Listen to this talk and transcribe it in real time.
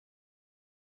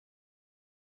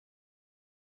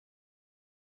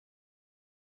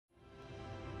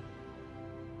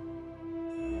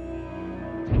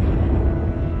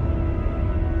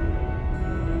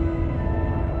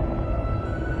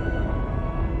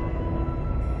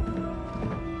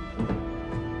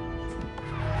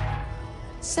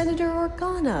Senator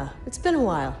Organa. It's been a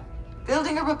while.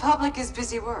 Building a republic is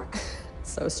busy work.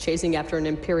 So is chasing after an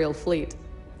Imperial fleet.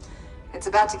 It's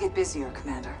about to get busier,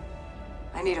 Commander.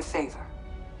 I need a favor.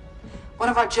 One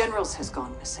of our generals has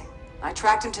gone missing. I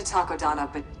tracked him to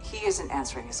Takodana, but he isn't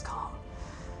answering his call.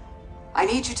 I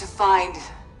need you to find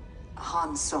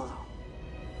Han Solo.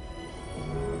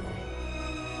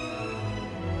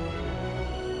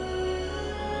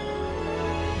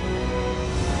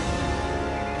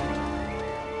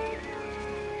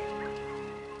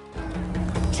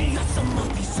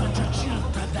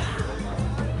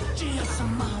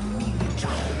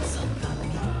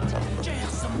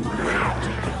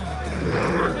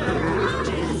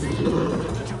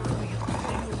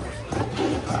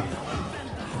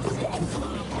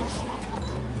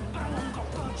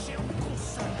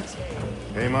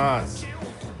 Hey, Maz.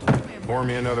 Pour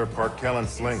me another Parkellen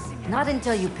sling. Not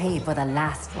until you pay for the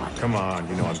last one. Come on,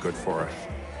 you know I'm good for it.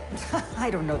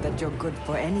 I don't know that you're good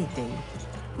for anything.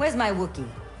 Where's my Wookiee?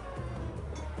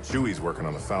 Chewie's working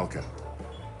on the Falcon.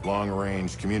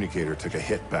 Long-range communicator took a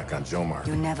hit back on Jomar.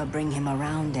 You never bring him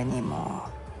around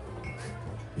anymore.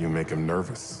 You make him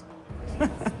nervous.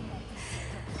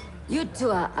 You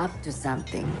two are up to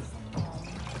something.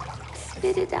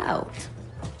 Spit it out.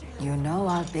 You know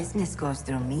all business goes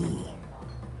through me.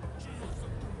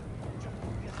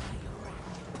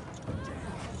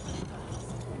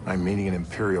 I'm meeting an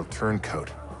Imperial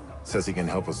turncoat. Says he can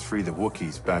help us free the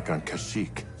Wookiees back on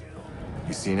Kashyyyk.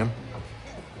 You seen him?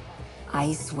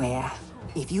 I swear,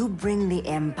 if you bring the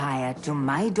Empire to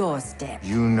my doorstep...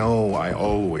 You know I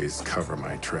always cover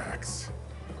my tracks.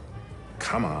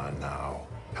 Come on now.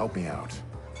 Help me out.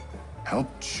 Help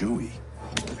Chewie.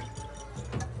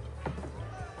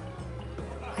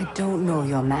 I don't know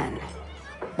your man,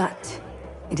 but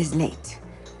it is late,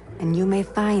 and you may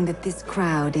find that this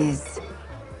crowd is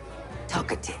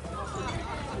talkative.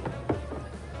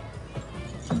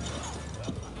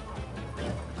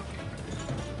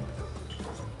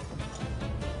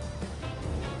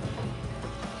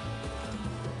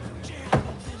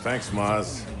 Thanks,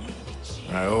 Maz.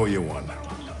 I owe you one.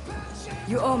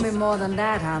 You owe me more than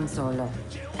that, Han Solo.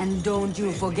 And don't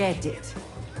you forget it.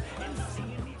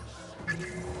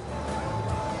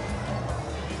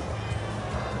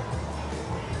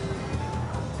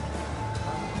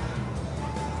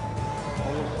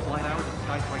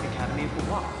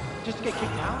 Just to get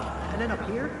kicked out, and then up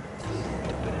here?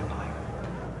 Stupid Empire.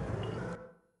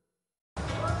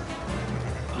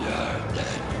 You're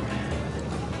dead.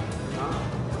 Huh?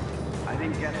 I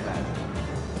didn't get that.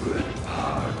 Good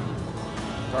part.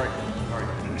 Sorry. I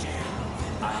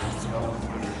don't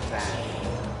understand.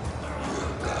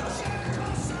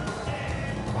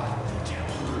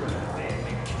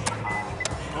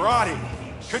 Roddy,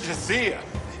 good to see you.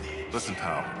 Listen,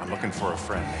 pal, I'm looking for a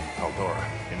friend named Eldora.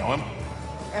 You know him?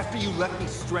 After you left me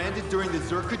stranded during the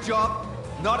Zerka job?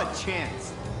 Not a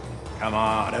chance. Come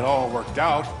on, it all worked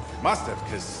out. Must have,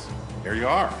 because here you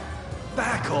are.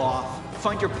 Back off.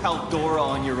 Find your pal Dora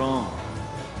on your own.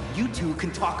 You two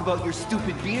can talk about your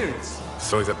stupid beards.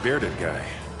 So he's a bearded guy.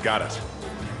 Got it.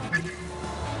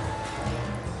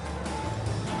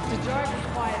 The drive is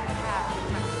quiet path.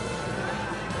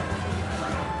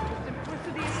 The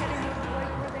simplicity of getting those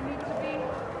boys where they need to be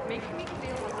makes me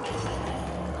feel like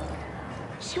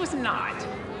she was not.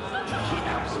 She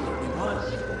absolutely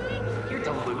was. You're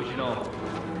delusional.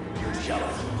 You're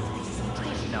jealous.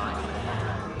 She's not.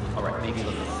 Alright, maybe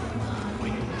look at this.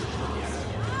 Wait.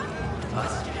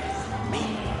 Us. Me.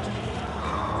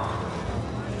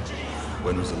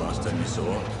 When was the last time you saw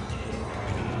her?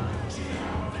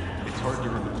 It's hard to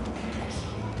remember.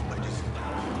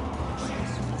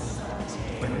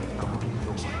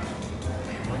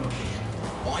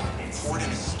 One,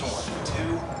 important storm.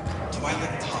 Two,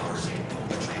 Twilight Towers.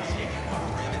 The transformation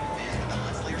of Rabbit Finn with the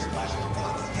Hunt Slayer splash of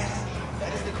rocks. Yes,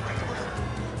 that is the correct order.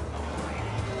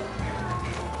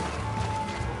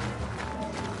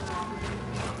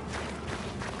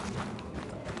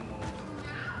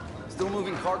 Still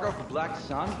moving cargo for Black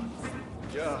Sun?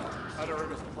 Yeah, I'd heard it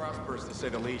was prosperous to say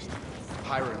the least.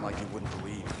 Hiring like you wouldn't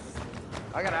believe.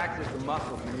 I got access to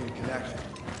muscle if you need a connection.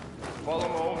 Follow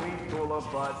my own lead, Dolo,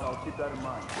 but I'll keep that in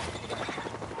mind.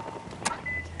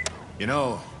 You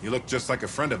know, you look just like a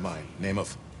friend of mine, name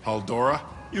of Haldora.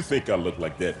 You think I look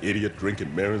like that idiot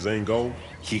drinking Marinzane Gold?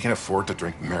 He can afford to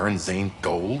drink Marinzane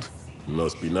Gold?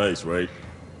 Must be nice, right?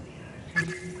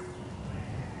 it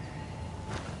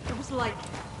was like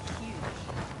huge.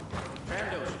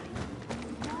 Brandos.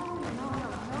 No,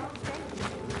 thank you.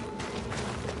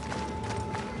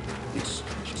 It's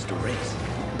just a race.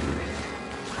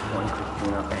 One quick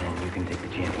cleanup and you can take the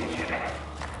championship.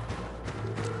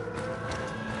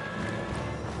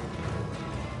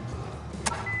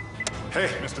 Hey,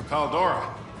 Mr. Paldora.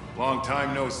 Long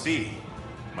time no see.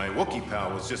 My Wookiee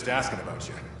pal was just asking about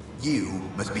you. You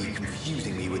must be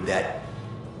confusing me with that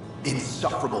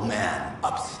insufferable man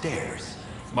upstairs.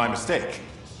 My mistake.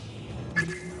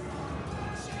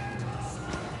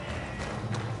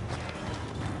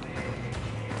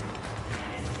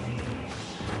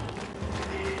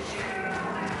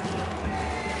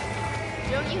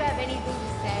 Don't you have anything to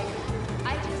say?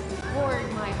 I just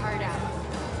poured my heart out.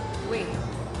 Wait,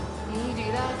 can you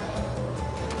do that?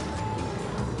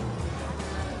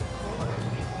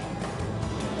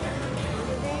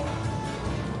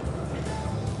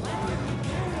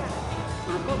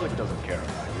 The Republic doesn't care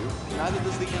about you. Neither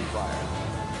does the Empire.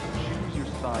 Choose your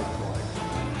side wisely.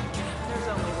 There's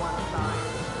only one side.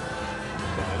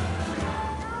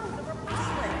 No, the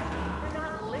Republic. We're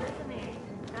not listening.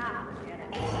 Nah, forget it.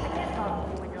 I can't talk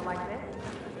to you when you're like this.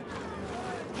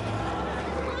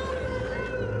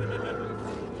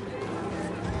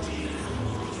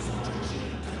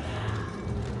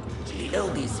 The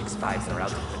LD-65s are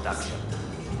out of production.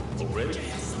 Already?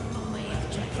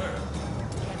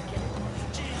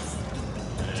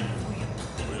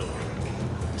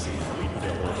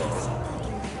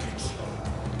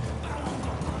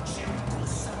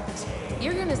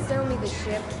 You're gonna sell me the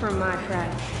ship for my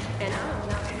price, and I'm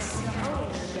not gonna own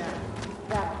your gun.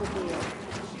 That's the deal.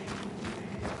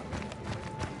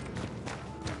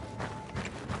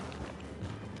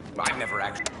 I've never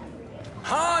actually...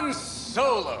 Han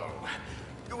Solo!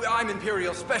 I'm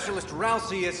Imperial Specialist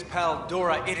Ralcius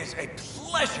Paldora. It is a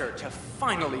pleasure to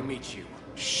finally meet you.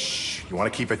 Shh. You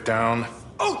want to keep it down?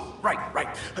 Oh,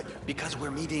 right. Because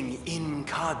we're meeting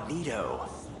incognito.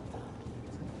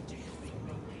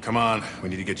 Come on. We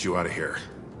need to get you out of here.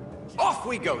 Off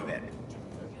we go, then.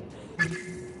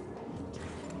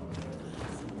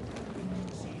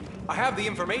 I have the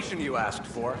information you asked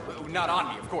for. Not on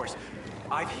me, of course.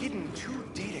 I've hidden 2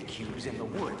 data cubes in the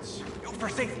woods. For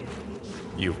safety.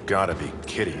 You've got to be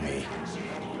kidding me.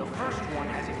 The first one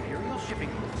has Imperial shipping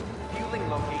routes, fueling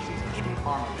locations, hidden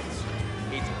armaments.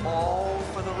 It's all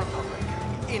for the Republic,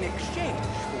 in exchange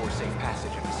for safe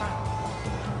passage and asylum.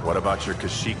 What about your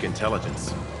Kashyyyk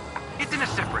intelligence? It's in a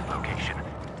separate location.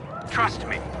 Trust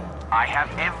me, I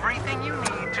have everything you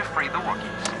need to free the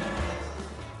Wookiees.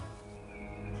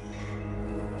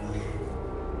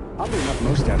 Oddly enough,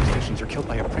 most statisticians are killed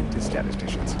by apprentice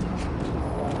statisticians.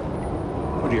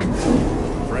 Oh dear.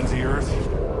 Friends of yours?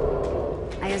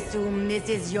 I assume this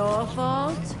is your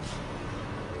fault?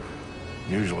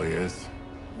 Usually is.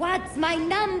 What's my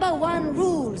 #1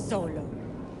 rule, Solo?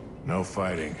 No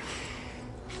fighting.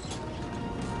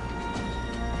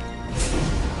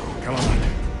 Come on.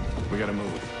 We gotta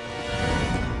move.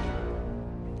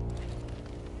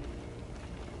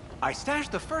 I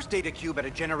stashed the first data cube at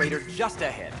a generator just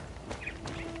ahead.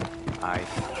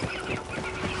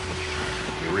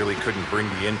 You really couldn't bring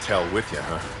the intel with you,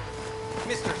 huh?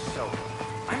 Mr. Solo,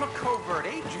 I'm a covert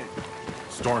agent.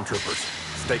 Stormtroopers,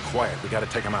 stay quiet. We gotta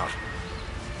take them out.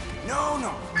 No,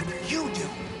 you do.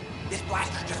 This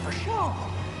blaster's just for show.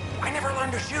 I never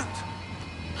learned to shoot.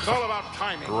 It's all about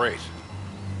timing. Great.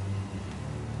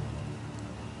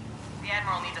 The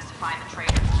Admiral needs us to find the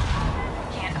traitors.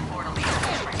 We can't afford to leave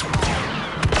them right now.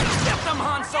 Get them,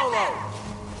 Han Solo!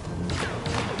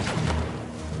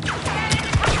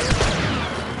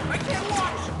 I can't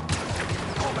watch!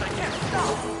 Oh, but I can't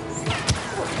stop!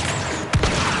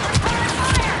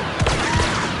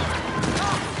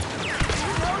 You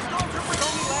know Stormtroopers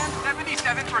only land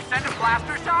 77% of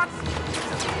blaster shots?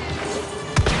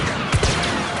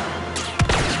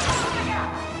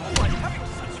 Oh, I'm having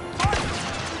such fun!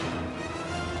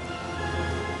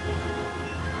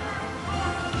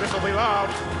 This'll be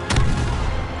loud.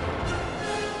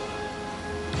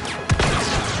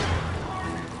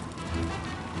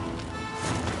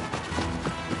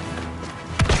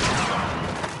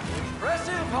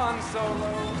 Impressive, Han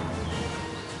Solo.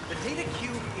 The data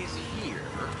cube is here,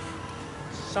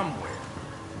 somewhere.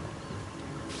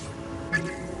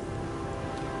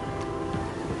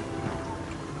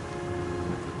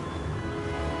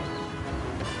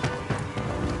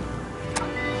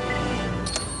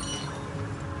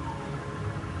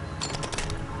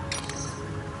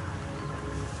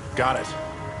 Got it.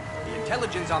 The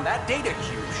intelligence on that data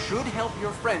cube should help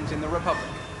your friends in the Republic.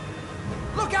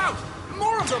 Look out!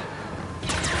 More of them!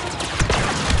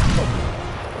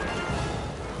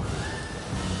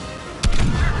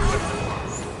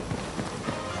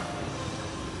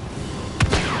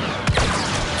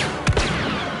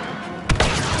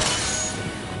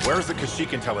 Where's the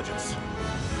Kashyyyk intelligence?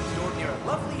 Stored near a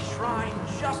lovely shrine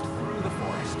just through the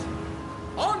forest.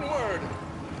 Onward!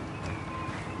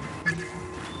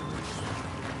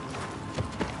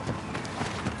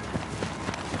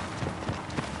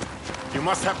 You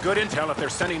must have good intel if they're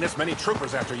sending this many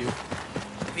troopers after you.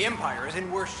 The Empire is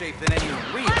in worse shape than anyone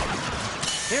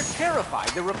realizes. They're terrified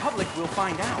the Republic will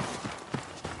find out.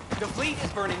 The fleet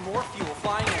is burning more fuel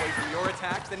flying away from your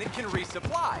attacks than it can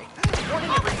resupply. One in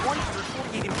every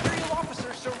 148 Imperial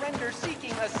officers surrender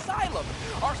seeking asylum.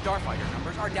 Our starfighter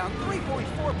numbers are down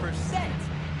 3.4%.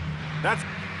 That's...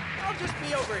 I'll just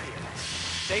be over here.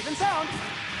 Safe and sound.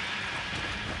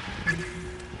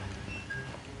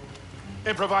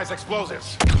 Improvise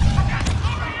explosives.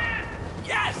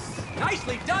 Yes!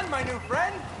 Nicely done, my new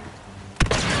friend!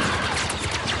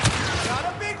 Got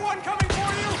a big one coming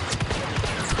for you!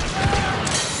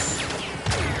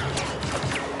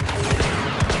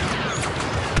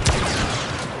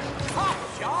 Top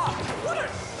job! What a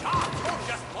shot! Oh,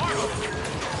 just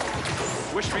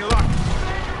marvelous! Wish me luck.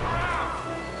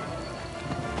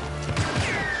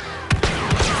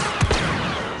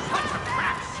 Such a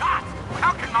crap shot!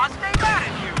 How can Maz stay mad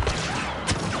at you?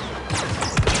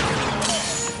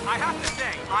 I have to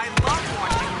say, I love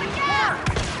watching it work!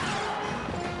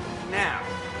 Now,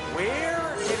 where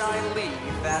did I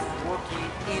leave that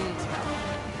Wookiee intel?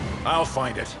 I'll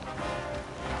find it.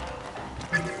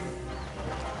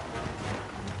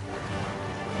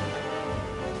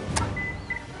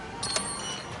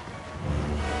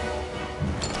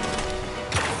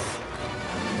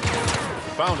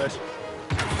 Found it.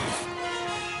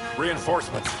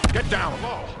 Reinforcements. Get down,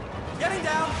 low. Getting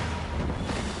down!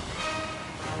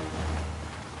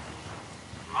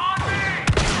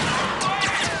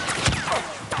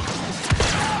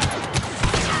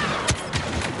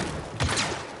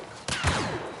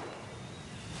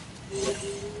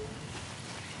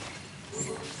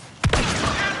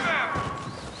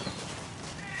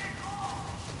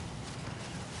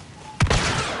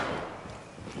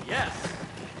 Yes.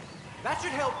 That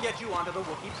should help get you onto the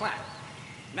Wookiee planet.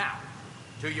 Now,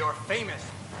 to your famous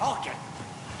Falcon.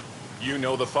 You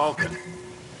know the Falcon.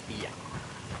 Yeah.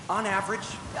 On average,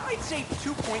 I'd say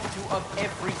 2.2 of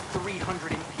every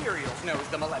 300 Imperials knows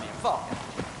the Millennium Falcon.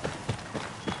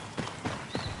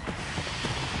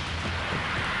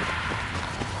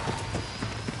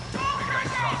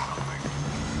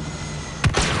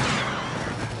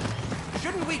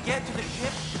 Shouldn't we get to the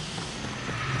ship?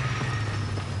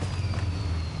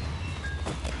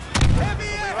 Heavy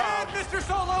ahead, Mr.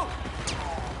 Solo!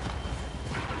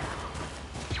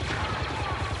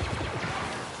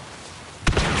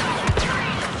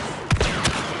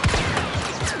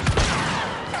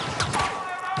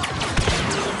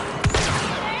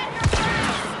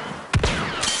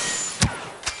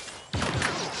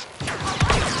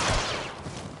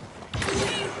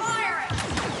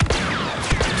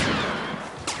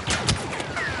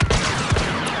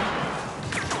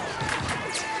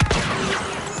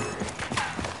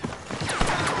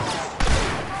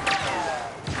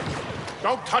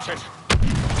 Don't touch it!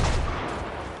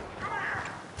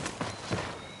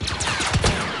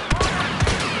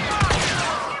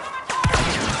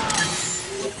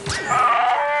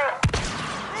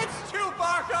 It's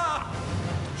Chewbacca!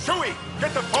 Chewie,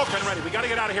 get the Falcon ready. We gotta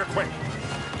get out of here quick.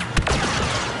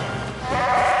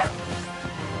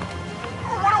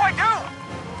 What do I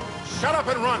do? Shut up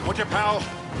and run, would you, pal?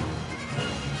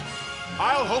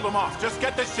 I'll hold them off. Just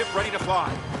get this ship ready to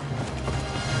fly.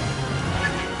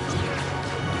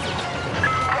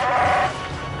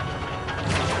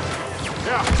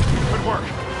 Yeah, good work.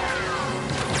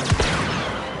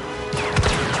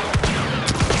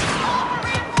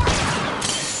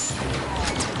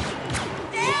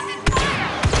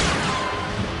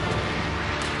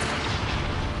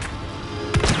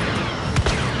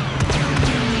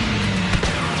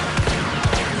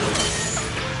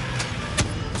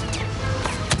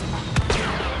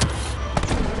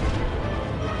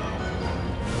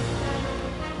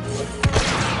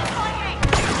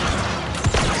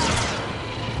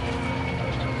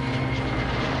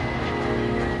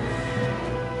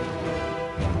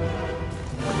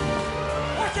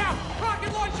 Watch out!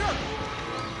 Rocket launcher!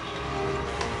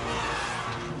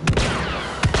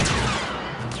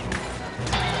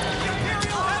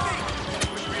 Imperial Heavy!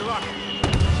 Wish me luck.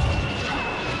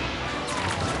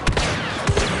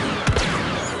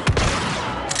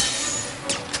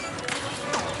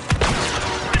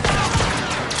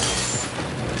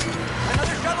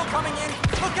 Another shuttle coming in!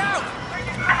 Look out!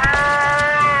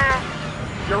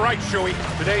 You're right, Chewie.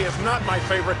 Today is not my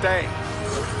favorite day.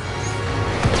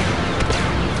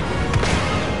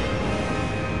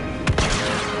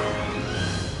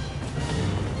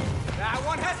 That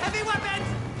one has heavy weapons!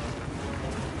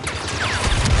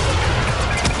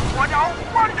 What a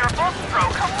wonderful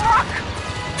stroke of luck!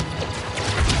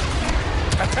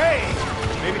 Hey!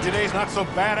 Maybe today's not so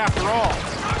bad after all.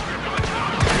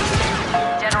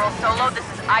 Solo, this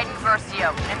is Aiden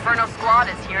Versio. Inferno Squad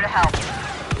is here to help.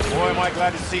 Boy, am I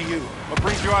glad to see you. What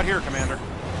brings you out here, Commander?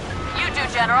 You do,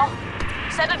 General.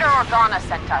 Senator Organa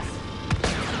sent us.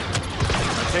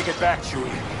 I take it back,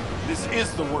 Chewie. This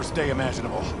is the worst day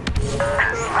imaginable.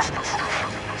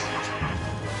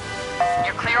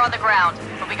 You're clear on the ground,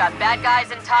 but we got bad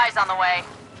guys and ties on the way.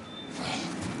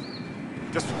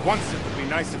 Just once it would be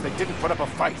nice if they didn't put up a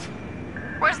fight.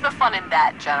 Where's the fun in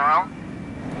that, General?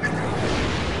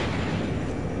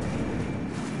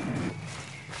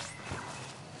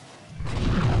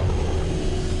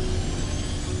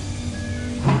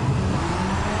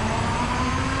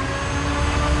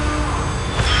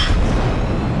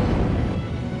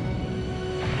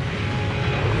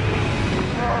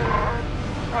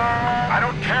 I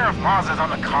don't care if Maz is on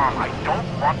the comm. I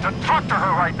don't want to talk to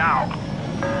her right now.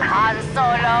 Han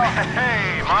Solo.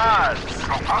 Hey, Maz.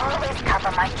 I always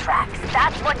cover my tracks.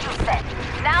 That's what you said.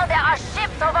 Now there are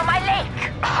ships over my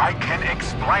lake. I can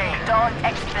explain. Don't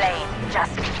explain.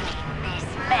 Just clean this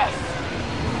mess.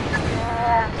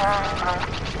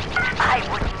 I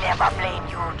would never blame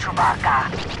you,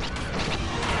 Chewbacca.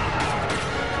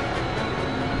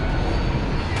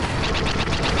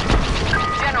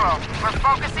 General, we're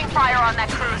focusing fire on that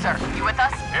cruiser. You with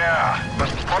us? Yeah, but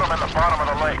put him in the bottom of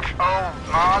the lake. Oh,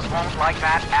 Maz won't like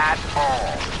that at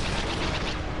all.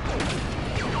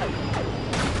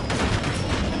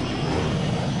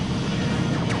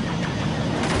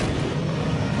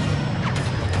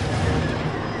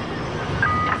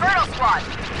 Inferno Squad,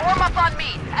 form up on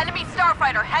me. Enemy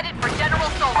starfighter headed for General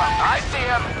Solo. I see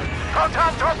him.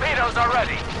 Proton torpedoes are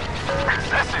ready.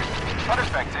 Excessive, but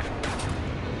effective.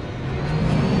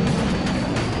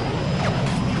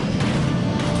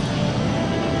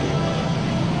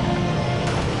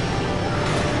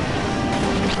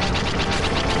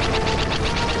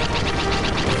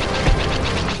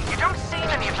 You don't see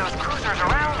many of those cruisers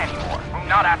around anymore.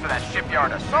 Not after that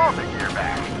shipyard assault a year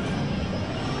back.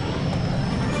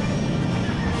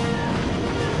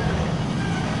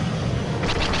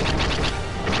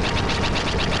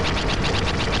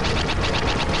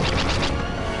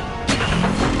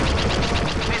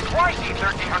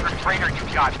 YT-1300 freighter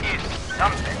you've got is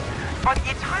something, but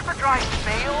its hyperdrive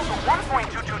fails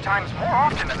 1.22 times more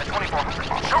often than the 2400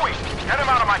 model. Chewie, get him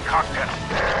out of my cockpit.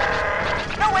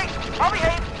 No, wait, I'll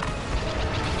behave.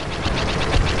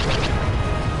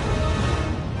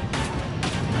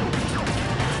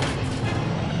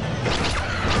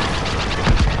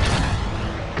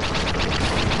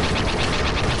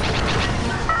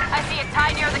 I see a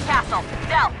tie near the castle.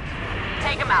 Del,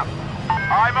 take him out.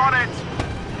 I'm on it.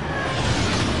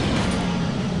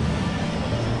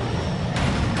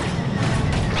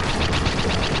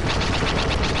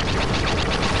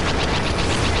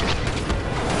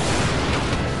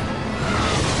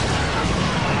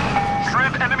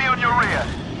 Enemy on your rear.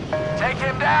 Take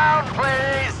him down,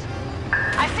 please.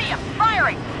 I see him.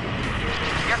 Firing.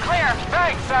 You're clear.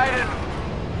 Thanks, Aiden.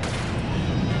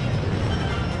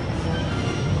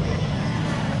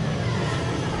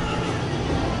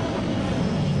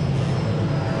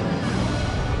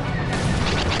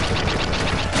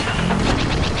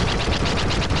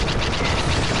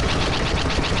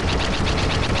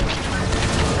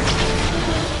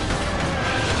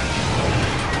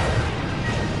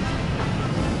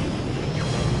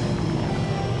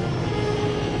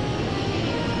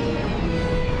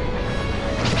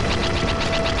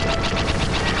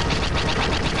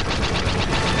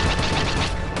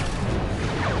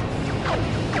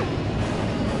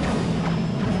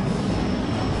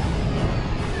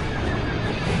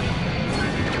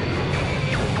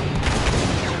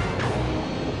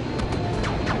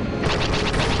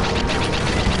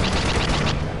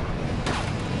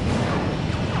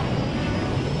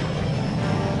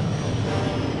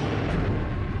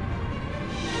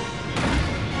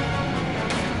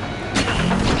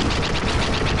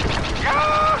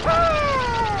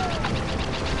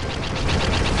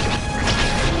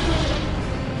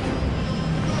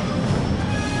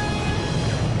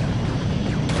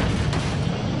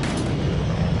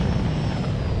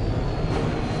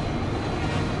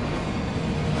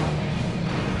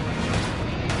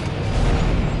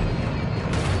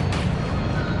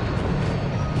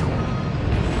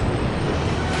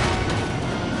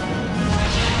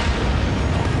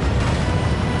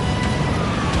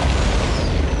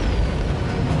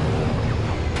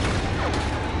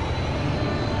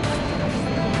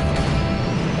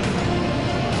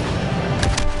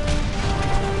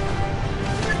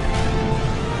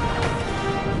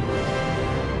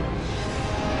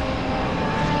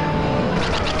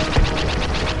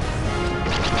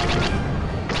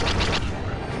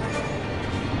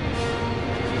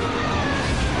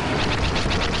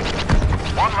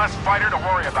 fighter to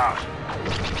worry about.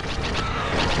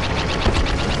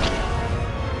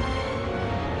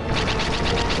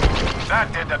 That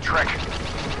did the trick.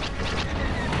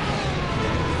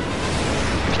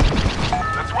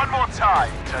 That's one more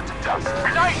time. Turn to dust.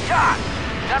 Nice shot!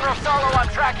 General Solo, I'm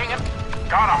tracking him.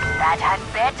 Got him. That had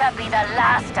better be the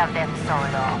last of them,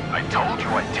 Solo. I told you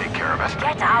I'd take care of it.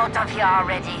 Get out of here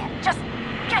already. Just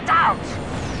get out!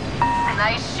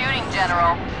 Nice shooting,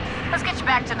 General. Let's get you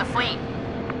back to the fleet.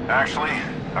 Actually,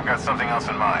 I've got something else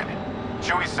in mind.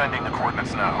 Chewie's sending the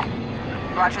coordinates now.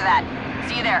 Roger that.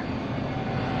 See you there.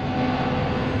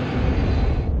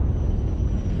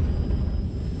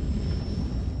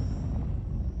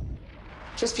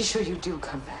 Just be sure you do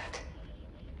come back.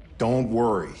 Don't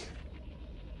worry.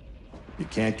 You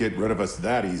can't get rid of us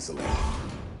that easily.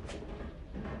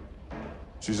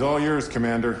 She's all yours,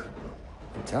 Commander.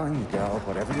 I'm telling you, girl,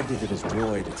 whatever you did to this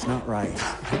droid, it's not right.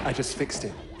 I just fixed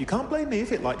it. You can't blame me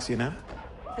if it likes you now.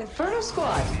 Inferno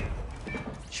Squad.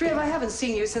 Shriv, I haven't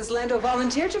seen you since Lando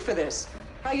volunteered you for this.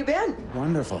 How you been?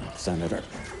 Wonderful, Senator.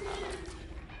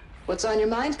 What's on your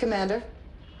mind, Commander?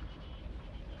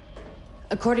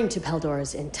 According to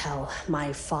Peldora's intel,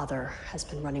 my father has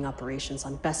been running operations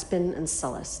on Bespin and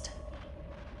Sullust.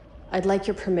 I'd like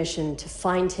your permission to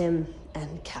find him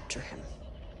and capture him.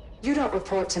 You don't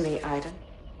report to me, Iden.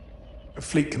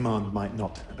 Fleet Command might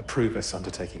not approve us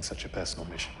undertaking such a personal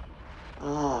mission.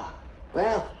 Ah,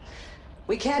 well,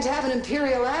 we can't have an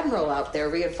Imperial Admiral out there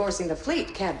reinforcing the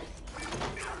fleet, can we?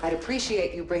 I'd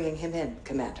appreciate you bringing him in,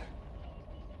 Commander.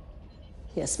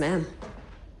 Yes, ma'am.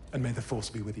 And may the Force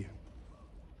be with you.